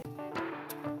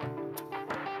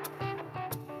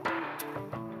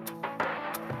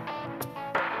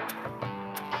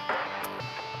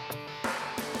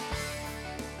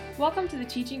Welcome to the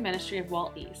teaching ministry of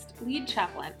Walt East, lead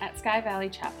chaplain at Sky Valley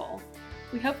Chapel.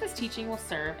 We hope this teaching will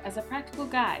serve as a practical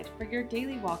guide for your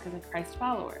daily walk as a Christ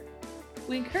follower.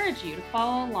 We encourage you to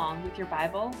follow along with your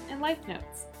Bible and life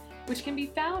notes, which can be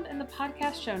found in the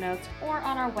podcast show notes or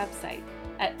on our website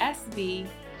at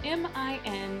svmin.com.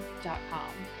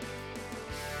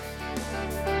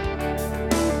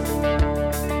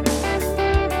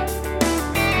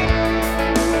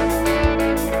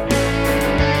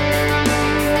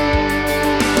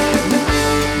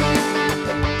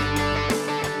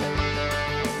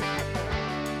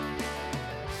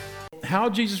 How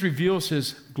Jesus reveals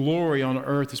his glory on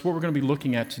earth is what we're going to be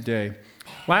looking at today.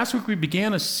 Last week we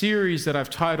began a series that I've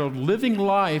titled Living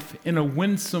Life in a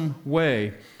Winsome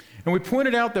Way. And we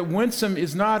pointed out that winsome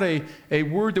is not a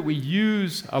word that we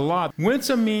use a lot.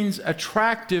 Winsome means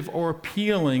attractive or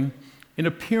appealing in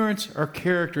appearance or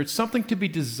character. It's something to be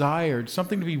desired,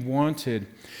 something to be wanted.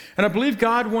 And I believe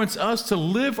God wants us to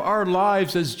live our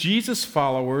lives as Jesus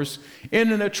followers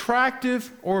in an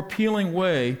attractive or appealing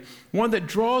way, one that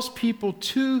draws people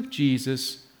to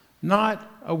Jesus,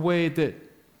 not a way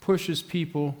that pushes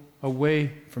people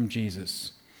away from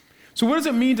Jesus. So what does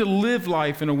it mean to live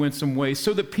life in a winsome way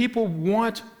so that people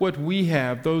want what we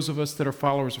have, those of us that are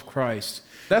followers of Christ?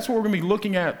 That's what we're going to be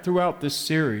looking at throughout this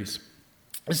series.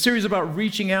 A series about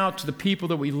reaching out to the people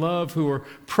that we love who are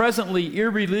presently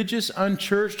irreligious,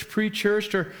 unchurched,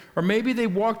 pre-churched, or maybe they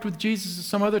walked with Jesus at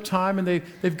some other time and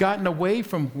they've gotten away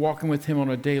from walking with him on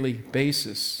a daily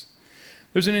basis.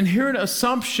 There's an inherent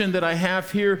assumption that I have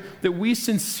here that we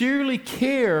sincerely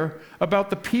care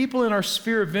about the people in our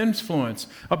sphere of influence,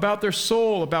 about their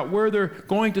soul, about where they're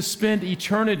going to spend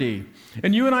eternity.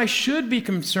 And you and I should be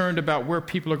concerned about where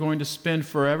people are going to spend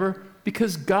forever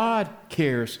because God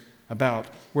cares about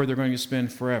where they're going to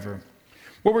spend forever.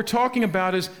 What we're talking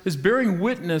about is bearing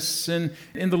witness in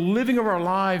the living of our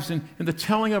lives and in the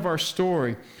telling of our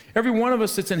story. Every one of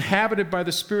us that's inhabited by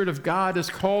the Spirit of God is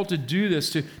called to do this,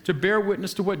 to bear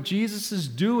witness to what Jesus is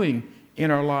doing in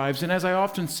our lives. And as I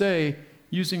often say,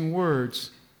 using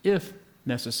words, if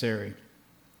necessary.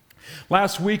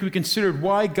 Last week we considered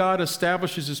why God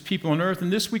establishes his people on earth,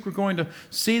 and this week we're going to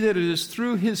see that it is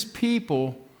through his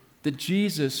people that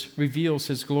Jesus reveals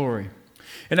his glory.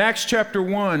 In Acts chapter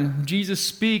 1, Jesus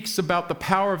speaks about the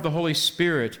power of the Holy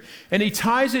Spirit, and he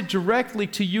ties it directly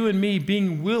to you and me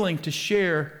being willing to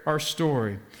share our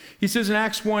story. He says in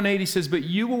Acts 1:8, he says, "But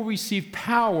you will receive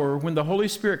power when the Holy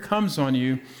Spirit comes on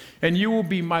you, and you will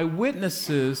be my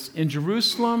witnesses in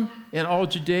Jerusalem and all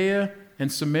Judea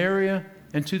and Samaria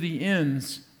and to the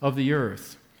ends of the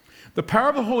earth." The power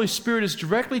of the Holy Spirit is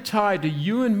directly tied to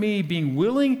you and me being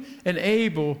willing and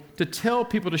able to tell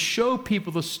people, to show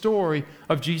people the story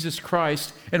of Jesus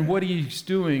Christ and what he's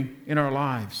doing in our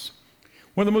lives.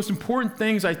 One of the most important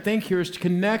things I think here is to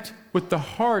connect with the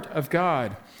heart of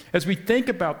God as we think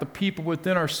about the people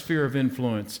within our sphere of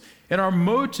influence and our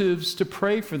motives to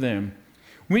pray for them.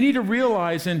 We need to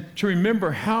realize and to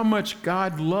remember how much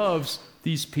God loves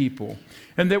these people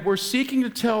and that we're seeking to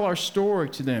tell our story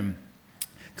to them.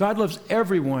 God loves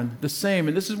everyone the same.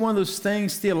 And this is one of those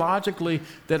things theologically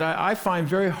that I find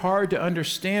very hard to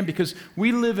understand because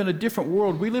we live in a different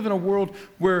world. We live in a world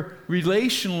where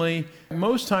relationally,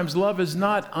 most times love is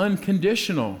not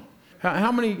unconditional.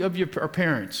 How many of you are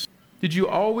parents? Did you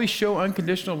always show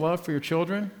unconditional love for your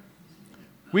children?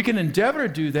 We can endeavor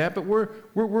to do that, but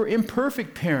we're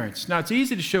imperfect parents. Now, it's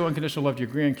easy to show unconditional love to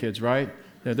your grandkids, right?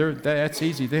 That's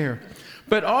easy there.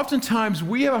 But oftentimes,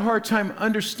 we have a hard time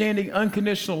understanding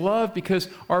unconditional love because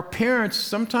our parents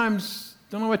sometimes,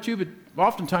 don't know about you, but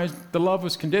oftentimes the love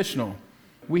was conditional.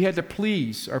 We had to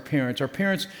please our parents. Our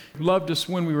parents loved us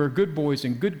when we were good boys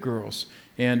and good girls,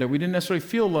 and we didn't necessarily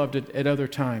feel loved at other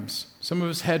times. Some of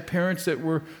us had parents that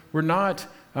were not,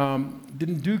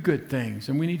 didn't do good things,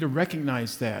 and we need to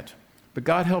recognize that. But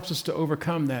God helps us to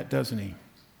overcome that, doesn't he?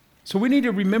 So we need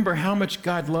to remember how much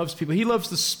God loves people. He loves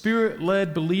the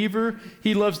Spirit-led believer.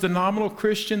 He loves the nominal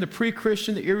Christian, the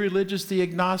pre-Christian, the irreligious, the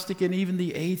agnostic, and even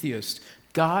the atheist.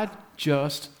 God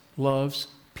just loves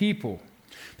people.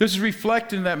 This is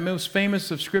reflected in that most famous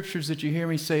of scriptures that you hear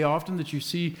me say often, that you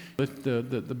see with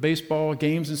the baseball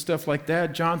games and stuff like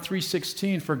that. John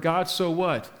 3:16, for God so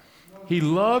what? He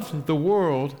loved the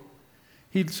world.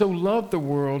 He so loved the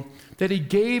world that he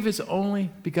gave his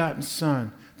only begotten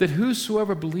Son, that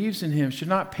whosoever believes in him should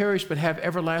not perish but have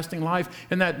everlasting life.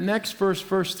 And that next verse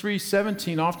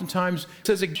 3:17, oftentimes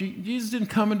says that Jesus didn't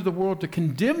come into the world to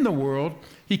condemn the world.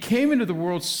 He came into the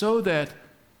world so that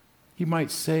he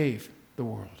might save the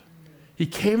world. He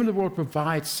came into the world to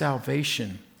provide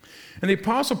salvation. And the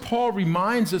Apostle Paul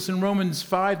reminds us in Romans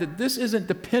 5 that this isn't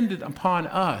dependent upon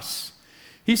us.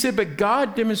 He said, but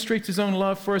God demonstrates his own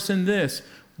love for us in this: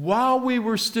 while we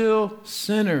were still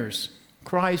sinners,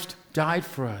 Christ died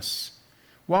for us.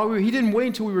 He didn't wait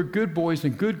until we were good boys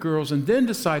and good girls and then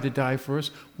decide to die for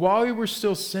us. While we were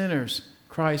still sinners,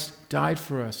 Christ died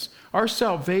for us. Our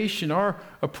salvation, our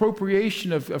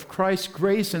appropriation of Christ's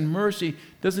grace and mercy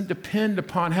doesn't depend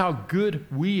upon how good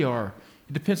we are.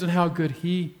 It depends on how good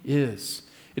he is.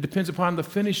 It depends upon the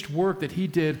finished work that he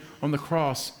did on the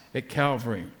cross at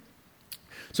Calvary.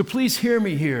 So please hear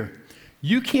me here.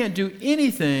 You can't do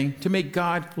anything to make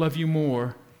God love you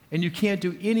more, and you can't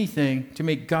do anything to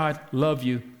make God love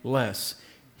you less.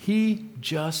 He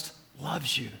just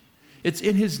loves you. It's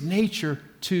in his nature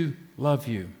to love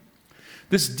you.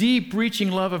 This deep, reaching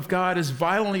love of God is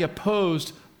violently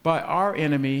opposed by our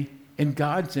enemy and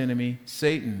God's enemy,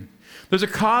 Satan. There's a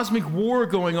cosmic war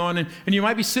going on, and you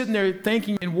might be sitting there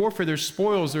thinking in warfare there's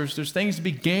spoils, there's things to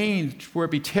be gained, whether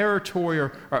it be territory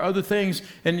or other things.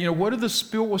 And what are the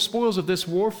spoils of this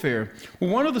warfare? Well,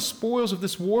 one of the spoils of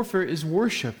this warfare is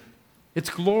worship. It's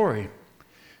glory.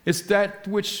 It's that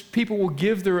which people will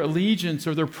give their allegiance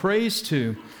or their praise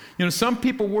to. Some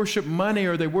people worship money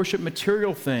or they worship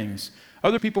material things.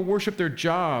 Other people worship their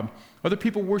job. Other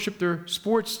people worship their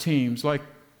sports teams like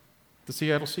the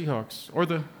Seattle Seahawks or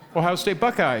the Ohio State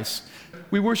Buckeyes.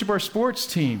 We worship our sports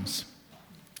teams.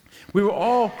 We were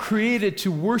all created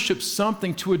to worship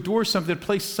something, to adore something, to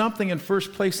place something in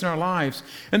first place in our lives.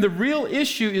 And the real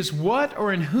issue is what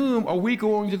or in whom are we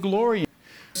going to glory in?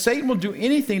 Satan will do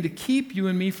anything to keep you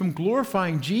and me from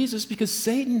glorifying Jesus because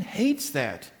Satan hates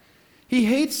that. He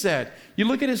hates that. You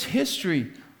look at his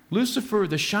history. Lucifer,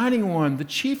 the shining one, the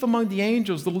chief among the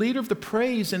angels, the leader of the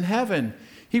praise in heaven.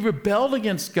 He rebelled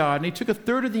against God, and he took a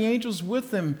third of the angels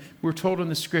with him, we're told in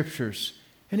the scriptures.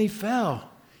 And he fell.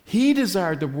 He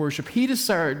desired the worship. He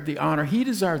desired the honor. He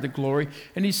desired the glory.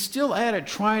 And he's still at it,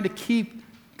 trying to keep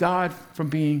God from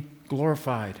being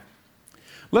glorified.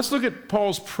 Let's look at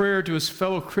Paul's prayer to his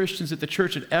fellow Christians at the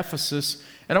church at Ephesus.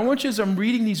 And I want you, as I'm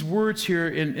reading these words here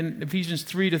in Ephesians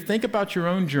 3, to think about your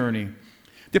own journey.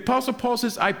 The Apostle Paul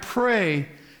says, I pray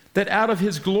that out of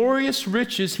his glorious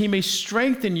riches he may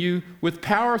strengthen you with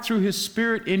power through his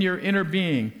Spirit in your inner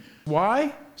being.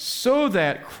 Why? So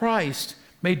that Christ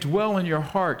may dwell in your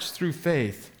hearts through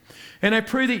faith. And I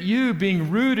pray that you,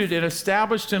 being rooted and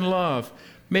established in love,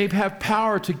 may have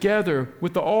power together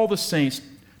with all the saints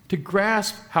to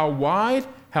grasp how wide,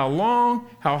 how long,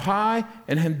 how high,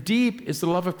 and how deep is the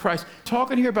love of Christ.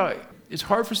 Talking here about it's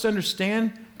hard for us to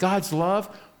understand God's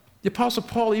love. The Apostle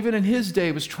Paul, even in his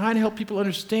day, was trying to help people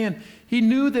understand. He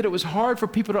knew that it was hard for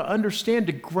people to understand,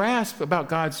 to grasp about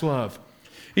God's love.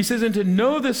 He says, and to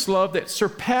know this love that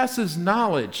surpasses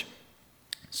knowledge.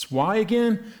 So why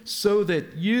again? So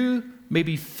that you may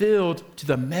be filled to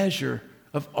the measure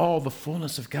of all the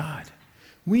fullness of God.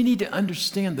 We need to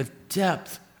understand the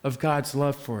depth of God's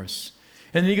love for us.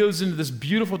 And then he goes into this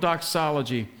beautiful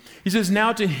doxology. He says,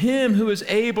 now to him who is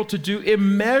able to do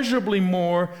immeasurably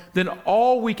more than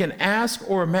all we can ask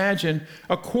or imagine,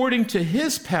 according to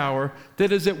his power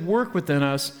that is at work within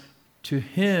us, to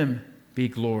him be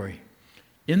glory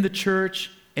in the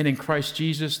church and in Christ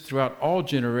Jesus throughout all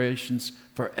generations,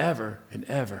 forever and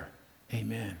ever.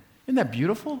 Amen. Isn't that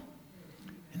beautiful?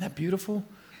 Isn't that beautiful?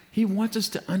 He wants us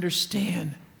to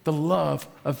understand the love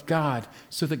of God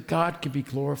so that God can be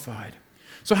glorified.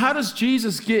 So how does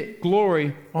Jesus get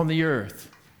glory on the earth?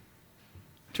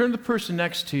 Turn to the person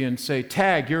next to you and say,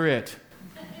 tag, you're it.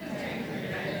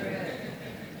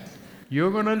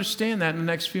 You're going to understand that in the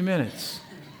next few minutes.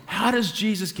 How does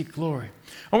Jesus get glory?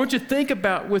 I want you to think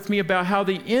with me about how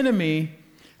the enemy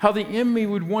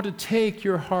would want to take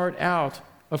your heart out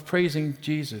of praising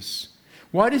Jesus.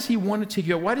 Why does he want to take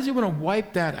you out? Why does he want to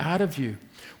wipe that out of you?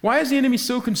 Why is the enemy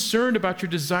so concerned about your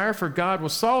desire for God? Well,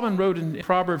 Solomon wrote in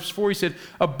Proverbs 4, he said,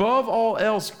 above all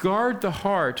else, guard the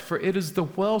heart, for it is the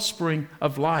wellspring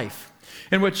of life.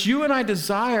 And what you and I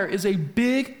desire is a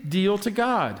big deal to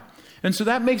God. And so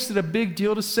that makes it a big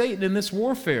deal to Satan in this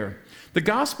warfare. The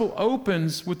gospel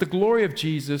opens with the glory of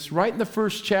Jesus right in the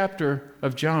first chapter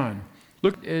of John.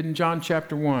 Look in John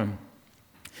chapter 1.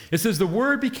 It says, the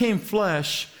Word became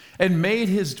flesh and made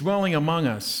his dwelling among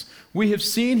us. We have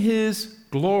seen his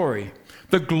glory,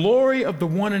 the glory of the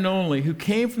one and only who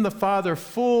came from the Father,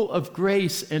 full of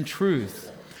grace and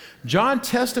truth. John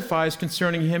testifies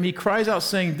concerning him. He cries out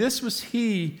saying, this was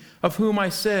he of whom I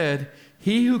said,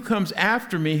 he who comes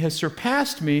after me has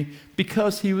surpassed me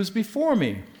because he was before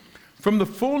me. From the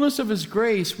fullness of his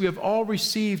grace, we have all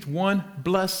received one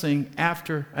blessing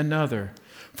after another.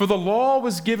 For the law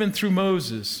was given through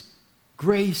Moses.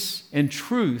 Grace and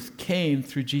truth came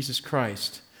through Jesus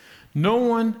Christ. No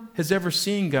one has ever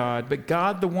seen God, but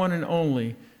God, the one and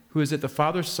only, who is at the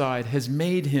Father's side, has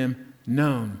made him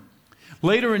known.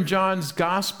 Later in John's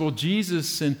gospel,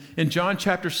 Jesus, in John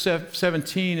chapter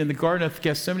 17, in the Garden of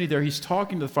Gethsemane there, he's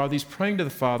talking to the Father, he's praying to the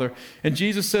Father, and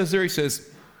Jesus says there, he says,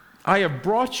 I have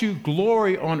brought you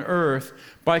glory on earth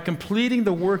by completing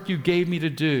the work you gave me to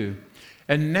do.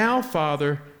 And now,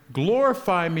 Father,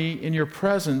 glorify me in your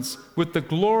presence with the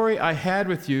glory I had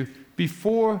with you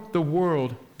before the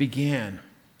world began.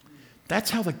 That's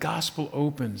how the gospel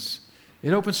opens.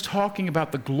 It opens talking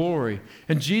about the glory.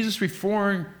 And Jesus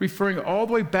referring all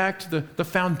the way back to the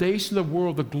foundation of the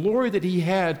world, the glory that he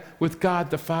had with God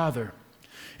the Father.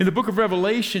 In the book of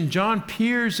Revelation, John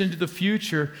peers into the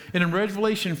future, and in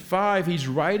Revelation 5, he's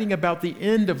writing about the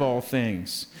end of all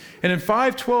things. And in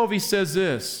 5:12, he says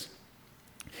this,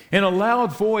 in a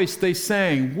loud voice they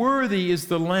sang, worthy is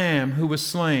the Lamb who was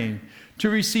slain, to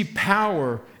receive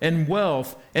power and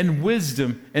wealth and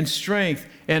wisdom and strength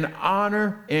and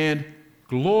honor and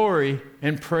glory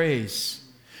and praise.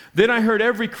 Then I heard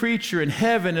every creature in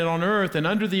heaven and on earth and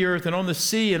under the earth and on the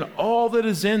sea and all that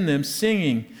is in them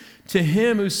singing, to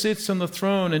him who sits on the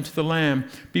throne and to the Lamb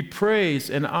be praise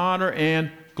and honor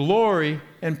and glory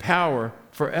and power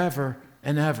forever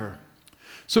and ever.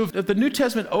 So if the New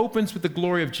Testament opens with the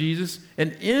glory of Jesus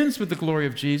and ends with the glory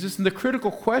of Jesus, and the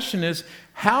critical question is,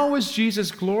 how is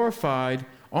Jesus glorified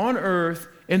on earth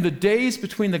in the days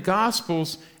between the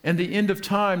Gospels and the end of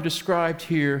time described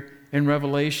here in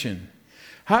Revelation?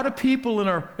 How do people in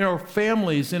our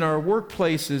families, in our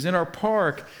workplaces, in our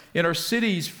park, in our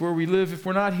cities where we live, if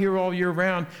we're not here all year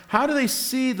round, how do they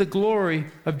see the glory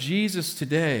of Jesus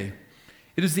today?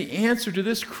 It is the answer to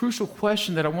this crucial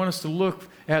question that I want us to look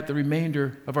at the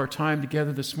remainder of our time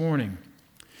together this morning.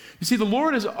 You see, the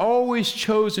Lord has always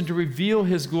chosen to reveal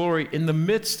his glory in the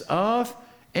midst of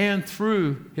and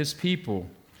through his people.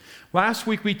 Last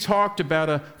week we talked about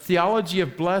a theology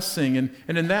of blessing, and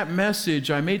in that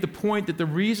message I made the point that the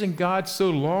reason God so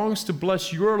longs to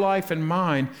bless your life and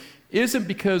mine isn't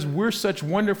because we're such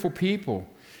wonderful people.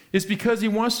 It's because he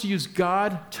wants to use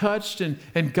God-touched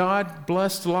and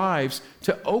God-blessed lives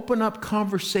to open up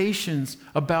conversations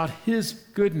about his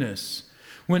goodness.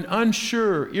 When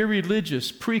unsure,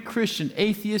 irreligious, pre-Christian,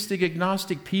 atheistic,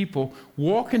 agnostic people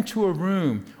walk into a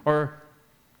room or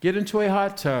get into a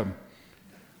hot tub,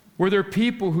 where there are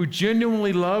people who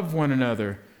genuinely love one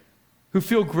another, who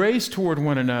feel grace toward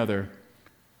one another,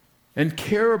 and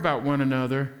care about one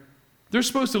another, they're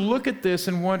supposed to look at this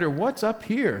and wonder, what's up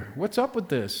here? What's up with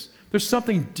this? There's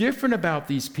something different about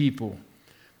these people.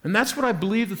 And that's what I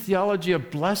believe the theology of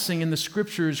blessing in the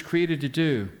Scripture is created to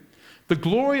do. The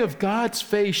glory of God's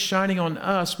face shining on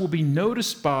us will be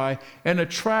noticed by and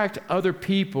attract other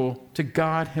people to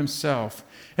God himself.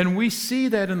 And we see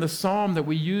that in the psalm that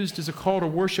we used as a call to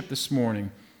worship this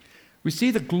morning. We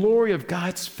see the glory of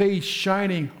God's face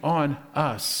shining on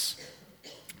us.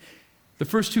 The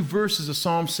first two verses of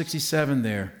Psalm 67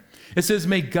 there. It says,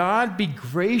 may God be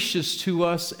gracious to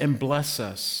us and bless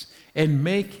us, and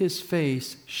make his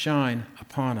face shine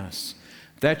upon us,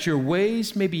 that your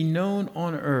ways may be known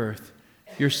on earth,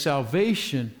 your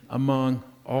salvation among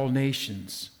all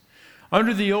nations.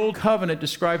 Under the Old Covenant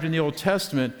described in the Old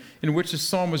Testament, in which the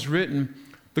psalm was written,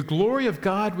 the glory of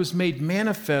God was made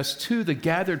manifest to the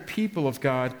gathered people of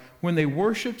God when they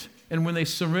worshiped and when they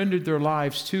surrendered their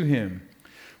lives to him.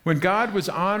 When God was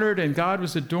honored and God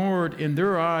was adored in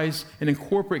their eyes and in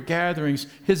corporate gatherings,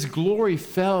 his glory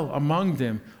fell among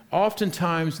them,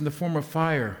 oftentimes in the form of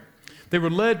fire. They were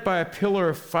led by a pillar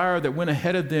of fire that went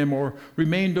ahead of them or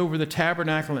remained over the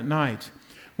tabernacle at night.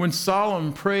 When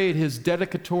Solomon prayed his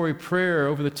dedicatory prayer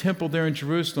over the temple there in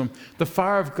Jerusalem, the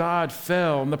fire of God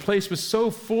fell, and the place was so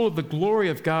full of the glory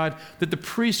of God that the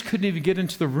priest couldn't even get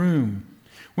into the room.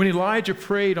 When Elijah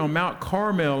prayed on Mount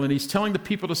Carmel and he's telling the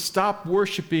people to stop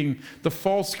worshiping the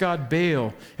false god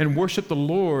Baal and worship the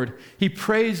Lord, he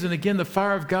prays, and again the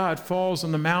fire of God falls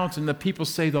on the mountain. The people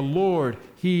say, the Lord,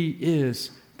 he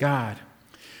is God.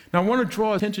 Now I want to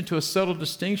draw attention to a subtle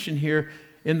distinction here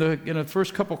in the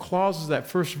first couple clauses of that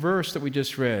first verse that we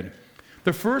just read.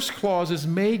 The first clause is,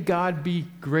 may God be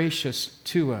gracious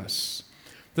to us.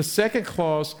 The second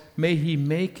clause, may he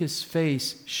make his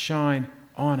face shine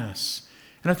on us.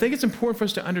 And I think it's important for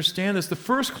us to understand this. The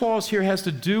first clause here has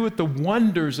to do with the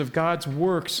wonders of God's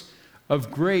works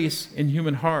of grace in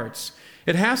human hearts.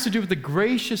 It has to do with the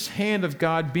gracious hand of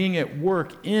God being at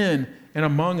work in and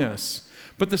among us.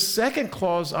 But the second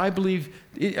clause, I believe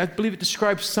it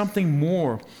describes something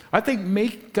more. I think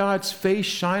make God's face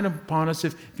shine upon us,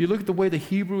 if you look at the way the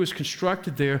Hebrew is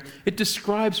constructed there, it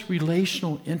describes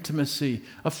relational intimacy,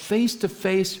 a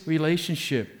face-to-face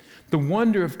relationship. the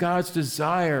wonder of God's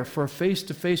desire for a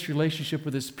face-to-face relationship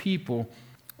with his people.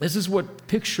 This is what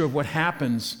picture of what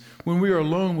happens when we are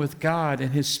alone with God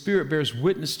and his Spirit bears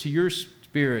witness to your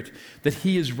spirit that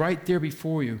he is right there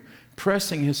before you,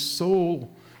 pressing his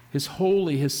soul, his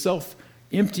holy, his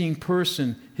self-emptying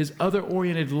person, his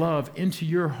other-oriented love into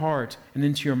your heart and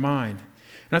into your mind.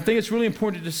 And I think it's really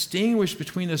important to distinguish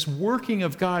between this working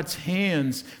of God's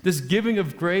hands, this giving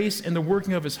of grace, and the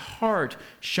working of his heart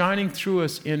shining through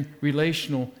us in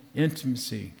relational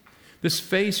intimacy. This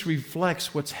face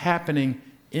reflects what's happening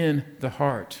in the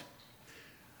heart.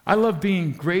 I love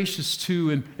being gracious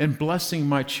to and blessing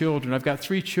my children. I've got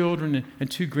 3 children and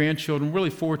 2 grandchildren, really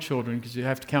 4 children, because you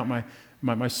have to count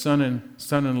my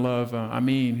son-in-law,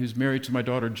 Amin, who's married to my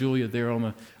daughter Julia there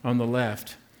on the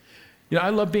left. You know, I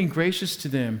love being gracious to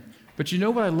them, but you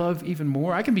know what I love even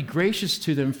more? I can be gracious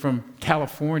to them from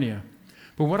California,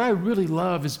 but what I really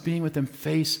love is being with them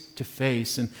face to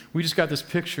face. And we just got this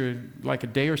picture like a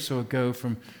day or so ago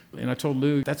and I told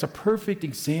Lou, that's a perfect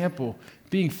example,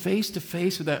 being face to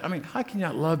face with that. I mean, how can you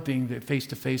not love being face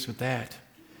to face with that?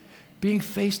 Being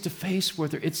face to face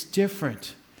with her, it's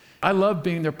different. I love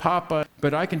being their papa,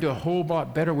 but I can do a whole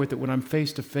lot better with it when I'm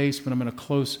face to face, when I'm in a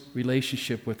close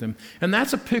relationship with them. And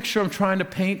that's a picture I'm trying to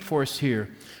paint for us here.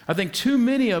 I think too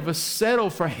many of us settle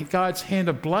for God's hand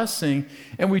of blessing,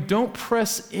 and we don't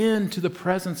press into the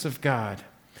presence of God.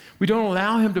 We don't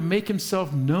allow him to make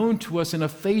himself known to us in a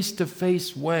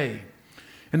face-to-face way.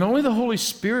 And only the Holy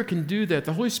Spirit can do that.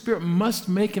 The Holy Spirit must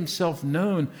make himself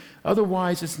known.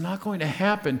 Otherwise, it's not going to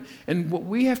happen. And what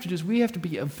we have to do is we have to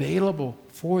be available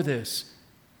for this.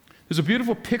 There's a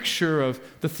beautiful picture of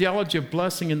the theology of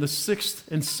blessing in the 6th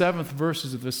and 7th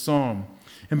verses of this psalm.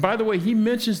 And by the way, he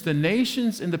mentions the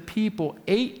nations and the people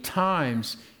 8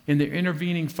 times in the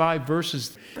intervening 5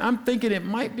 verses. I'm thinking it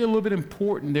might be a little bit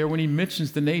important there when he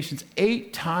mentions the nations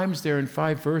 8 times there in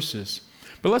 5 verses.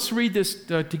 But let's read this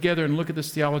together and look at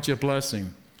this theology of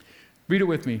blessing. Read it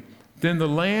with me. Then the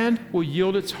land will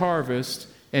yield its harvest,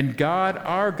 and God,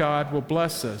 our God, will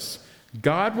bless us.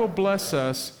 God will bless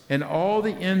us, and all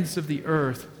the ends of the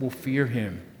earth will fear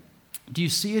him. Do you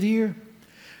see it here?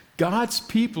 God's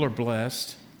people are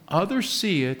blessed, others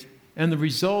see it, and the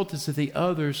result is that the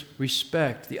others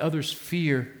respect, the others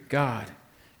fear God.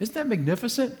 Isn't that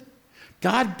magnificent?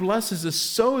 God blesses us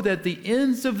so that the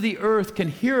ends of the earth can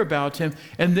hear about him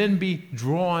and then be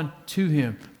drawn to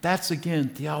him. That's, again,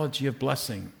 theology of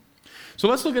blessing. So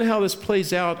let's look at how this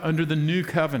plays out under the New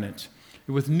Covenant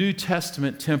with New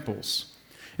Testament temples.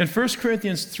 In 1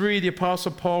 Corinthians 3, the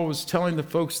Apostle Paul was telling the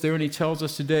folks there, and he tells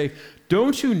us today,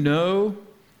 don't you know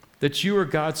that you are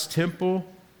God's temple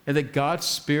and that God's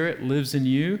Spirit lives in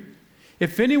you?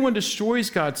 If anyone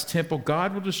destroys God's temple,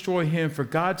 God will destroy him, for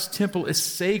God's temple is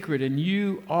sacred, and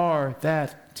you are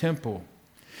that temple.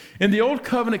 In the Old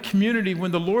Covenant community,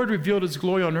 when the Lord revealed his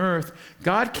glory on earth,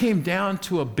 God came down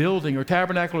to a building or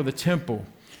tabernacle or the temple.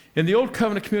 In the Old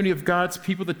Covenant community of God's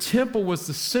people, the temple was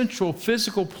the central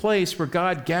physical place where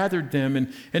God gathered them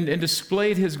and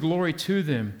displayed his glory to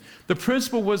them. The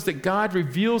principle was that God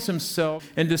reveals himself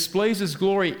and displays his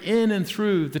glory in and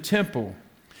through the temple.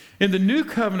 In the New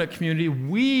Covenant community,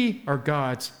 we are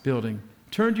God's building.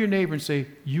 Turn to your neighbor and say,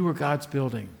 you are God's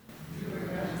building.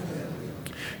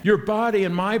 Your body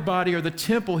and my body are the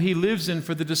temple he lives in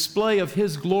for the display of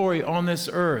his glory on this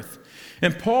earth.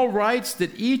 And Paul writes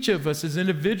that each of us as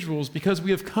individuals, because we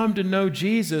have come to know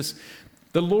Jesus,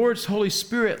 the Lord's Holy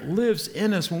Spirit lives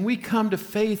in us. When we come to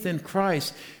faith in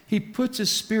Christ, he puts his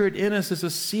Spirit in us as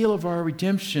a seal of our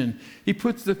redemption. He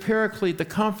puts the Paraclete, the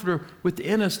Comforter,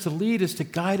 within us to lead us, to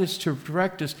guide us, to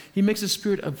direct us. He makes his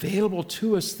Spirit available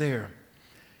to us there.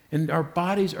 And our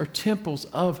bodies are temples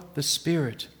of the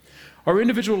Spirit. Our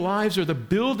individual lives are the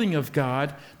building of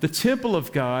God, the temple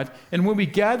of God, and when we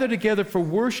gather together for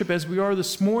worship, as we are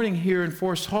this morning here in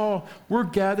Forest Hall, we're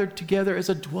gathered together as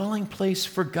a dwelling place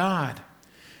for God.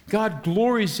 God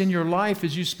glories in your life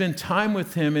as you spend time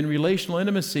with him in relational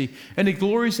intimacy, and he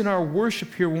glories in our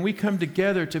worship here when we come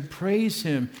together to praise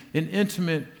him in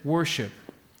intimate worship.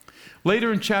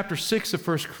 Later in chapter 6 of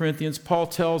 1 Corinthians, Paul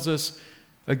tells us,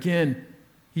 again,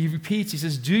 he repeats, he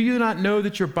says, do you not know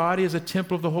that your body is a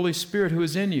temple of the Holy Spirit who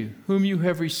is in you, whom you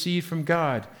have received from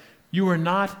God? You are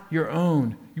not your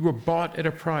own. You were bought at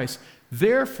a price.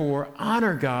 Therefore,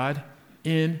 honor God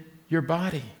in your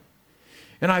body.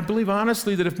 And I believe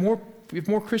honestly that if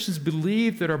more Christians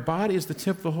believe that our body is the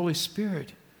temple of the Holy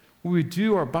Spirit, we would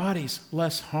do our bodies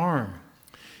less harm.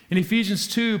 In Ephesians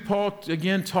 2, Paul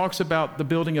again talks about the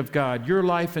building of God, your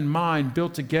life and mine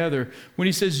built together, when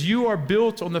he says, you are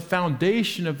built on the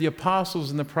foundation of the apostles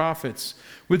and the prophets,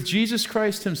 with Jesus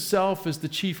Christ himself as the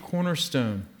chief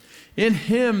cornerstone. In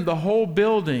him, the whole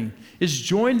building is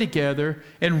joined together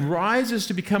and rises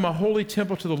to become a holy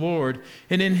temple to the Lord.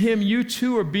 And in him, you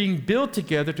too are being built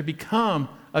together to become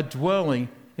a dwelling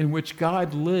in which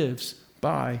God lives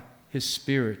by his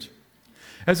Spirit.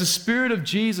 As the Spirit of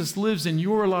Jesus lives in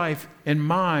your life and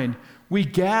mine, we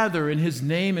gather in his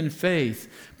name in faith,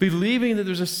 believing that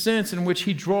there's a sense in which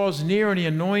he draws near and he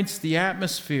anoints the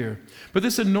atmosphere. But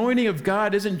this anointing of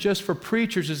God isn't just for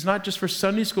preachers. It's not just for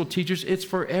Sunday school teachers. It's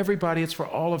for everybody. It's for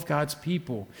all of God's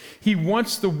people. He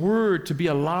wants the word to be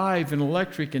alive and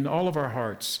electric in all of our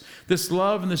hearts. This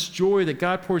love and this joy that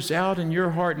God pours out in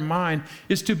your heart and mine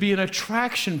is to be an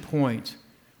attraction point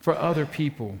for other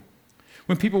people.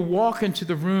 When people walk into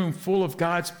the room full of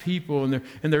God's people and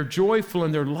they're joyful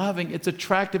and they're loving, it's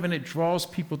attractive and it draws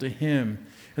people to him.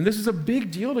 And this is a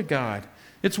big deal to God.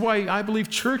 It's why I believe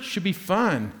church should be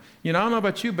fun. I don't know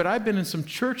about you, but I've been in some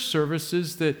church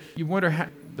services that you wonder how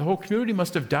the whole community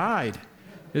must have died.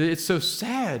 It's so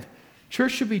sad.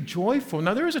 Church should be joyful.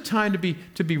 Now, there is a time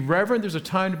to be reverent. There's a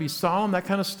time to be solemn, that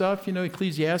kind of stuff.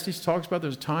 Ecclesiastes talks about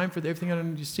there's a time for everything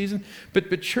under the season.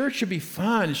 But church should be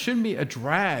fun. It shouldn't be a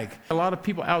drag. A lot of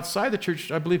people outside the church,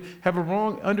 I believe, have a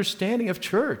wrong understanding of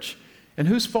church. And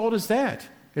whose fault is that?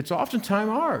 It's oftentimes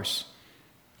ours.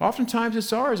 Oftentimes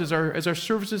it's ours as our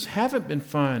services haven't been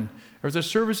fun, or as our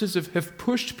services have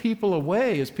pushed people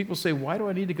away, as people say, why do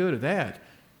I need to go to that?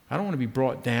 I don't want to be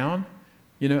brought down.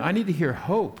 I need to hear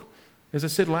hope. As I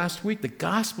said last week, the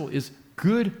gospel is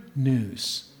good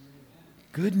news.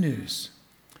 Good news.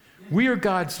 We are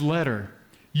God's letter.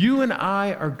 You and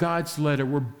I are God's letter.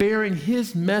 We're bearing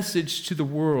his message to the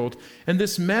world. And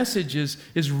this message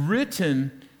is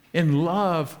written in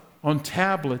love on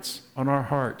tablets on our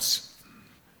hearts.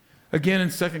 Again, in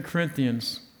 2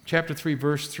 Corinthians chapter 3,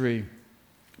 verse 3,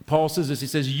 Paul says this. He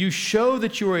says, you show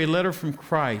that you are a letter from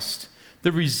Christ,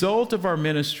 the result of our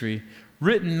ministry,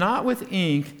 written not with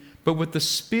ink, but with the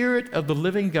Spirit of the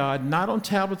living God, not on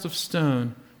tablets of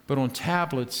stone, but on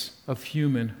tablets of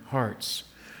human hearts.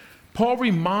 Paul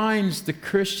reminds the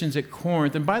Christians at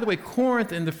Corinth, and by the way,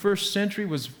 Corinth in the first century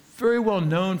was very well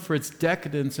known for its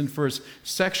decadence and for its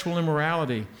sexual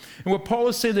immorality. And what Paul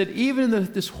is saying, that even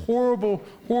in this horrible,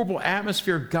 horrible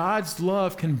atmosphere, God's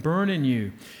love can burn in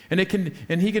you. And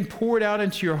he can pour it out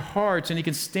into your hearts, and he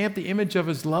can stamp the image of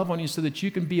his love on you so that you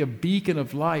can be a beacon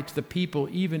of light to the people,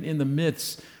 even in the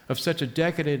midst of such a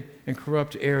decadent and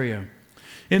corrupt area.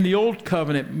 In the Old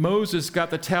Covenant, Moses got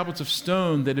the tablets of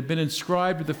stone that had been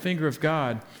inscribed with the finger of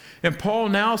God. And Paul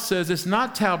now says it's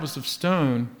not tablets of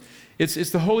stone.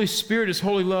 It's the Holy Spirit, his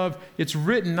holy love. It's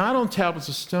written not on tablets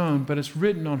of stone, but it's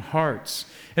written on hearts.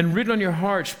 And written on your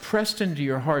hearts, pressed into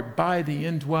your heart by the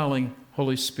indwelling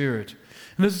Holy Spirit.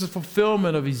 And this is a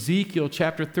fulfillment of Ezekiel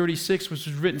chapter 36, which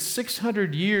was written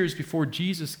 600 years before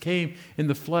Jesus came in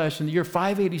the flesh. In the year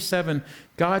 587,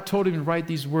 God told him to write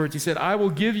these words. He said, I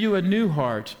will give you a new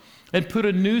heart and put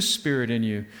a new spirit in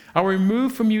you. I will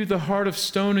remove from you the heart of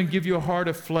stone and give you a heart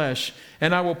of flesh.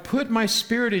 And I will put my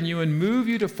spirit in you and move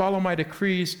you to follow my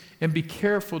decrees and be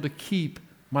careful to keep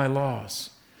my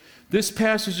laws. This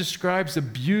passage describes the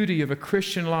beauty of a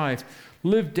Christian life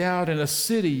lived out in a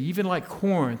city, even like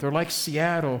Corinth or like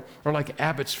Seattle or like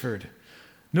Abbotsford.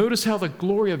 Notice how the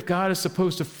glory of God is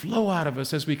supposed to flow out of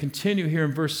us as we continue here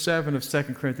in verse 7 of 2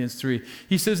 Corinthians 3.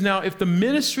 He says, now, if the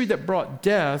ministry that brought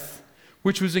death,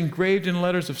 which was engraved in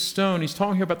letters of stone, he's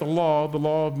talking here about the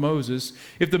law of Moses,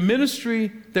 if the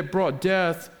ministry that brought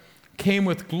death came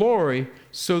with glory,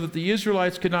 so that the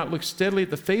Israelites could not look steadily at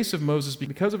the face of Moses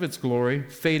because of its glory,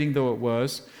 fading though it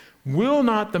was, will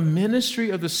not the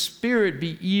ministry of the Spirit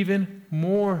be even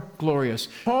more glorious?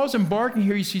 Paul's embarking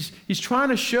here. He's trying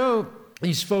to show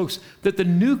these folks that the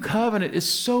new covenant is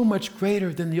so much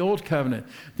greater than the old covenant.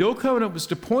 The old covenant was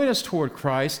to point us toward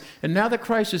Christ, and now that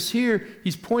Christ is here,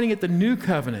 he's pointing at the new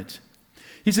covenant.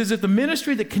 He says, if the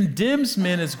ministry that condemns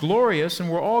men is glorious,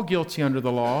 and we're all guilty under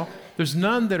the law, there's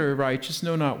none that are righteous,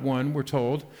 no, not one, we're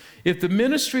told. If the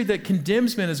ministry that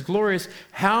condemns men is glorious,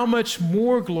 how much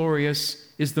more glorious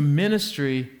is the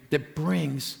ministry that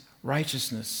brings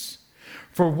righteousness?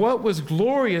 For what was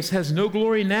glorious has no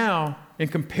glory now in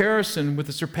comparison with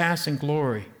the surpassing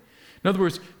glory. In other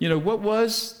words, what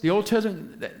was the Old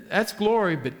Testament? That's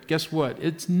glory, but guess what?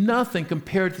 It's nothing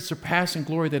compared to the surpassing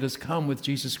glory that has come with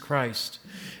Jesus Christ.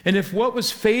 And if what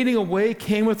was fading away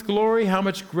came with glory, how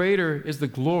much greater is the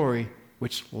glory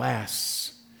which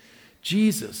lasts?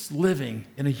 Jesus living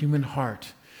in a human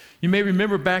heart. You may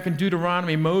remember back in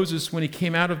Deuteronomy, Moses, when he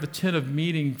came out of the tent of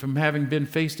meeting from having been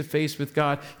face to face with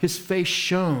God, his face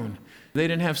shone. They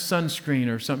didn't have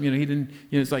sunscreen or something. He didn't.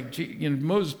 It's like,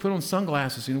 Moses, put on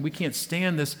sunglasses. We can't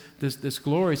stand this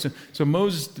glory. So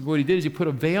Moses, what he did is he put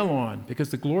a veil on because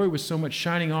the glory was so much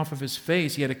shining off of his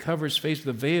face. He had to cover his face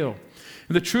with a veil.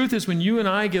 And the truth is, when you and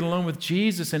I get alone with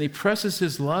Jesus and he presses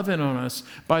his love in on us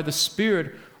by the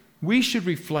Spirit, we should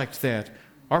reflect that.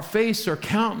 Our face, our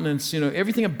countenance,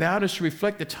 everything about us should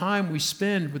reflect the time we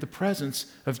spend with the presence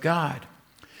of God.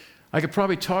 I could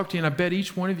probably talk to you, and I bet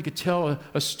each one of you could tell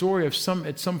a story of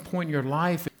at some point in your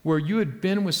life where you had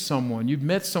been with someone, you'd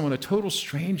met someone, a total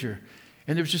stranger,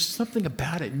 and there was just something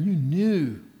about it, and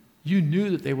you knew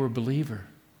that they were a believer.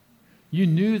 You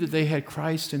knew that they had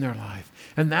Christ in their life.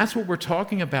 And that's what we're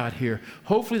talking about here.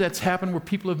 Hopefully that's happened where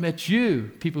people have met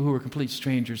you, people who are complete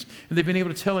strangers, and they've been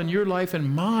able to tell in your life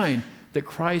and mine that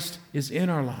Christ is in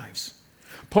our lives.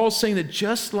 Paul's saying that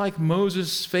just like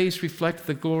Moses' face reflected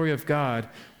the glory of God,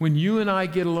 when you and I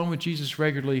get along with Jesus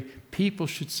regularly, people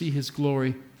should see his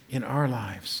glory in our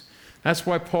lives. That's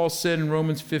why Paul said in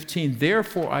Romans 15,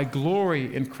 "Therefore I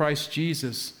glory in Christ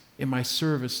Jesus in my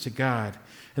service to God."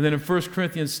 And then in 1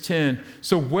 Corinthians 10,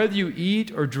 "So whether you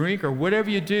eat or drink or whatever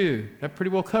you do," that pretty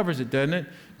well covers it, doesn't it?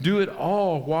 "Do it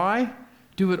all." Why?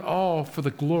 Do it all for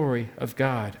the glory of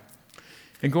God.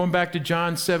 And going back to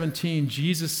John 17,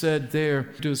 Jesus said there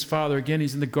to his Father, again,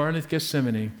 he's in the Garden of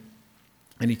Gethsemane,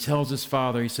 and he tells his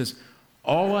Father, he says,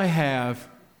 "All I have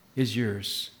is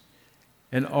yours,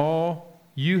 and all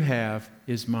you have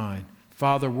is mine.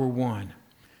 Father, we're one.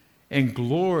 And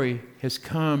glory has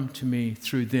come to me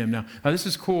through them." Now this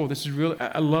is cool. This is really,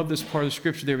 I love this part of the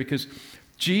scripture there because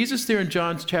Jesus there in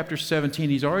John chapter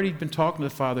 17, he's already been talking to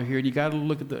the Father here, and you got to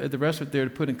look at the rest of it there to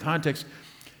put in context.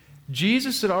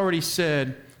 Jesus had already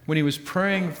said when he was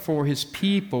praying for his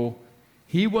people,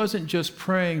 he wasn't just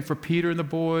praying for Peter and the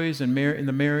boys and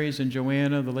the Marys and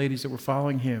Joanna, the ladies that were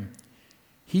following him.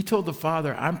 He told the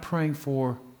Father, "I'm praying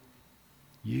for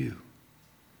you."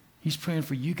 He's praying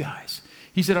for you guys.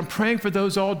 He said, "I'm praying for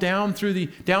those all down through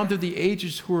the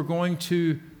ages who are going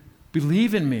to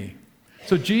believe in me."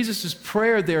 So Jesus'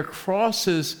 prayer there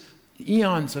crosses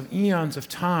eons of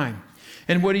time.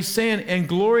 And what he's saying, "And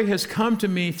glory has come to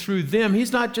me through them."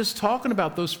 He's not just talking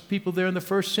about those people there in the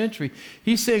first century.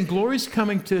 He's saying glory's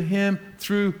coming to him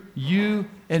through you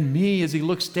and me as he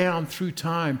looks down through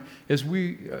time, as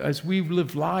we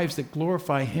live lives that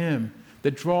glorify him,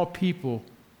 that draw people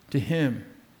to him.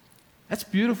 That's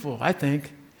beautiful, I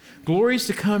think. Glory is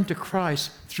to come to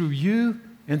Christ through you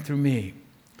and through me.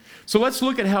 So let's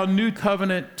look at how New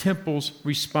Covenant temples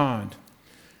respond.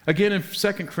 Again in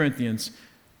 2 Corinthians,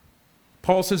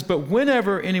 Paul says, "But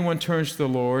whenever anyone turns to the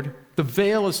Lord, the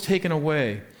veil is taken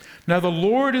away. Now the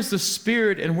Lord is the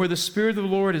Spirit, and where the Spirit of the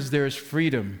Lord is, there is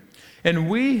freedom. And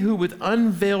we who with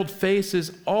unveiled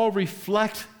faces all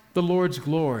reflect the Lord's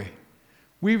glory."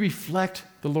 We reflect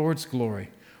the Lord's glory,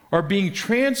 are being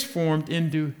transformed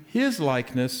into his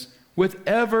likeness with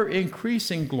ever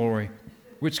increasing glory,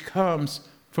 which comes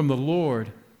from the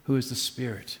Lord who is the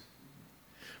Spirit.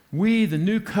 We, the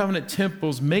New Covenant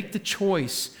temples, make the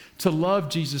choice to love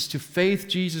Jesus, to faith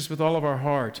Jesus with all of our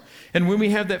heart. And when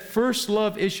we have that first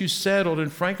love issue settled,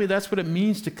 and frankly, that's what it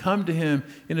means to come to him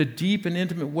in a deep and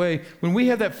intimate way. When we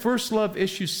have that first love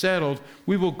issue settled,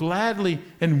 we will gladly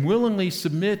and willingly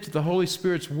submit to the Holy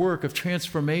Spirit's work of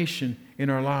transformation in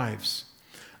our lives.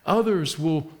 Others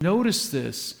will notice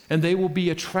this, and they will be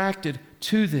attracted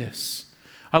to this.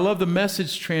 I love the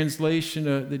Message translation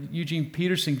that Eugene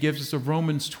Peterson gives us of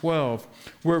Romans 12,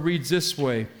 where it reads this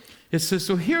way. It says,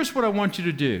 "So here's what I want you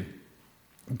to do,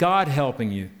 God helping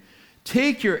you.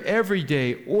 Take your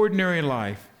everyday, ordinary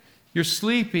life, you're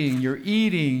sleeping, you're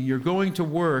eating, you're going to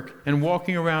work, and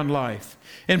walking around life,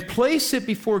 and place it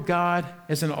before God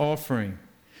as an offering.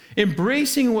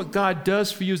 Embracing what God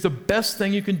does for you is the best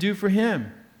thing you can do for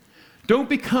him. Don't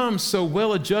become so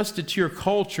well adjusted to your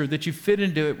culture that you fit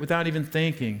into it without even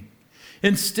thinking.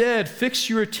 Instead, fix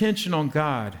your attention on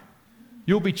God.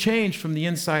 You'll be changed from the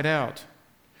inside out.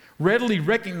 Readily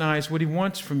recognize what he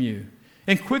wants from you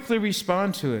and quickly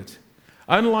respond to it.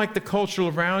 Unlike the culture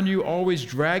around you always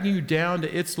dragging you down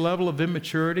to its level of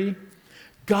immaturity,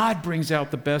 God brings out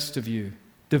the best of you,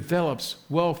 develops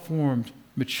well-formed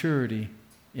maturity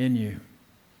in you."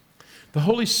 The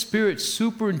Holy Spirit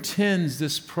superintends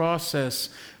this process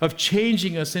of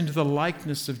changing us into the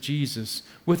likeness of Jesus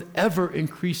with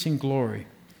ever-increasing glory.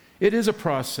 It is a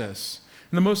process.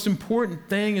 And the most important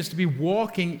thing is to be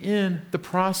walking in the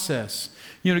process.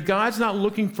 God's not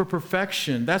looking for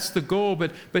perfection. That's the goal,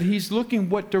 but he's looking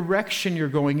what direction you're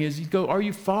going. Are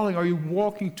you following? Are you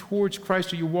walking towards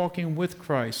Christ? Are you walking with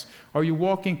Christ? Are you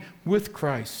walking with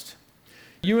Christ?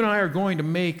 You and I are going to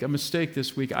make a mistake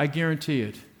this week. I guarantee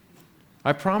it.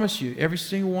 I promise you, every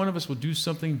single one of us will do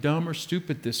something dumb or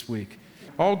stupid this week.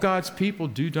 All God's people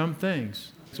do dumb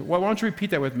things. So why don't you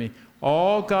repeat that with me?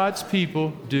 All God's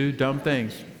people do dumb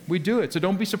things. We do it, so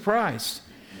don't be surprised.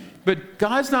 But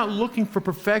God's not looking for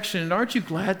perfection. And aren't you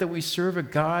glad that we serve a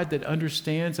God that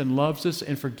understands and loves us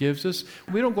and forgives us?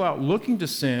 We don't go out looking to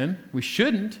sin. We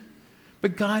shouldn't.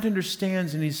 But God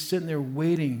understands, and he's sitting there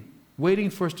waiting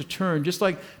for us to turn, just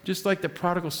like the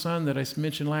prodigal son that I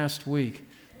mentioned last week,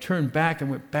 turned back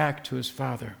and went back to his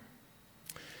father.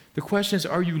 The question is,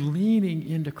 are you leaning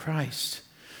into Christ?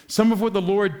 Some of what the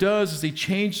Lord does as he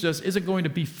changed us isn't going to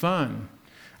be fun.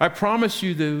 I promise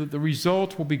you the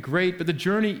result will be great, but the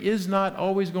journey is not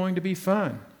always going to be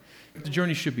fun. The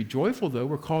journey should be joyful, though.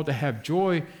 We're called to have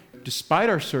joy despite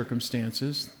our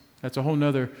circumstances. That's a whole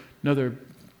nother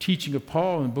teaching of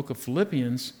Paul in the book of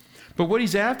Philippians. But what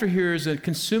he's after here is a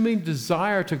consuming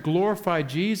desire to glorify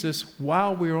Jesus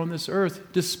while we're on this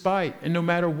earth, despite and no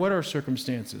matter what our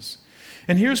circumstances.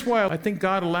 And here's why I think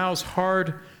God allows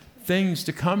hard things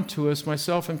to come to us,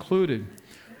 myself included.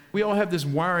 We all have this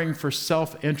wiring for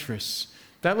self-interest.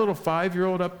 That little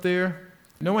 5-year-old up there,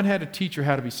 no one had to teach her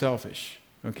how to be selfish,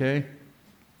 okay?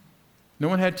 No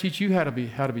one had to teach you how to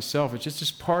be selfish. It's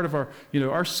just part of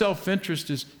our self-interest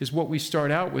is what we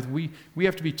start out with. We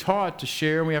have to be taught to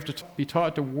share, and we have to be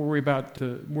taught to worry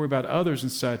about others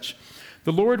and such.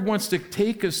 The Lord wants to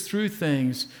take us through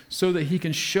things so that he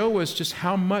can show us just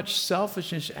how much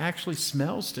selfishness actually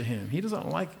smells to him. He doesn't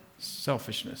like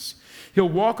selfishness. He'll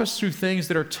walk us through things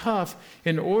that are tough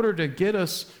in order to get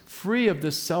us free of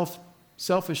this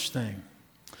selfish thing.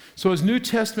 So as New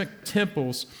Testament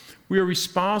temples, we are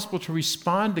responsible to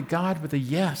respond to God with a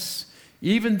yes,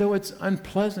 even though it's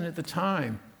unpleasant at the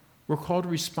time. We're called to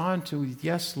respond to,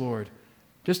 yes, Lord,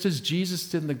 just as Jesus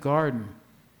did in the garden.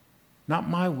 Not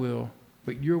my will,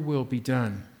 but your will be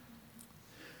done.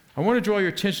 I want to draw your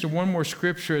attention to one more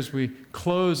scripture as we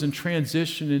close and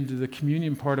transition into the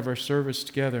communion part of our service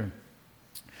together.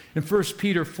 In 1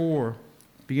 Peter 4,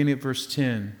 beginning at verse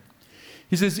 10,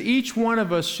 he says, each one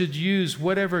of us should use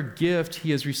whatever gift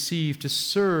he has received to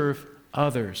serve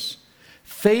others,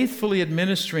 faithfully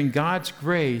administering God's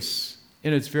grace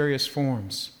in its various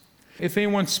forms. If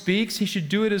anyone speaks, he should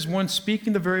do it as one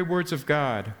speaking the very words of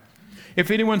God. If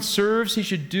anyone serves, he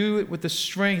should do it with the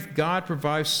strength God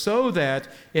provides, so that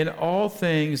in all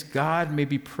things God may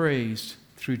be praised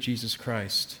through Jesus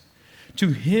Christ. To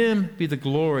him be the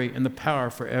glory and the power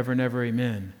forever and ever.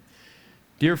 Amen.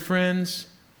 Dear friends,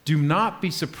 do not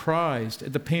be surprised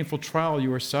at the painful trial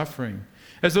you are suffering,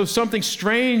 as though something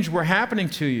strange were happening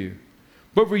to you,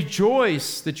 but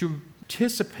rejoice that you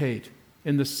participate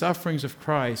in the sufferings of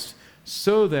Christ,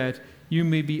 so that you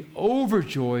may be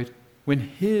overjoyed when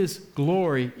his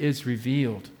glory is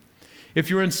revealed. If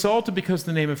you're insulted because of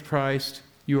the name of Christ,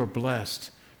 you are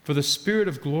blessed, for the Spirit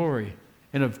of glory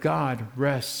and of God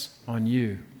rests on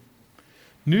you.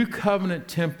 New covenant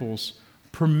temples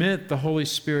permit the Holy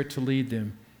Spirit to lead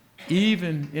them,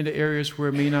 even into areas where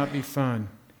it may not be fun,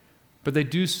 but they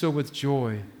do so with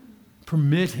joy.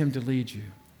 Permit him to lead you.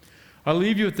 I'll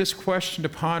leave you with this question to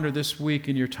ponder this week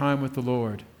in your time with the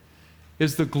Lord.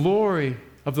 Is the glory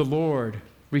of the Lord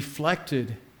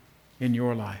reflected in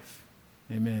your life?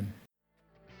 Amen.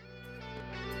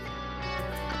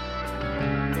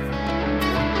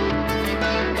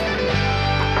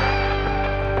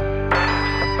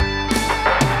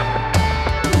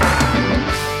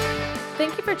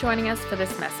 Thank you for joining us for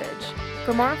this message.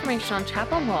 For more information on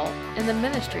Chapel Mole and the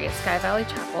ministry of Sky Valley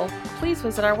Chapel, please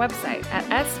visit our website at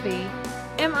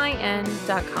svmin.com.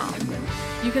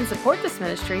 You can support this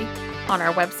ministry on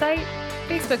our website,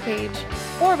 Facebook page,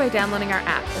 or by downloading our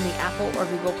app in the Apple or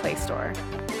Google Play Store.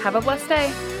 Have a blessed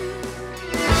day.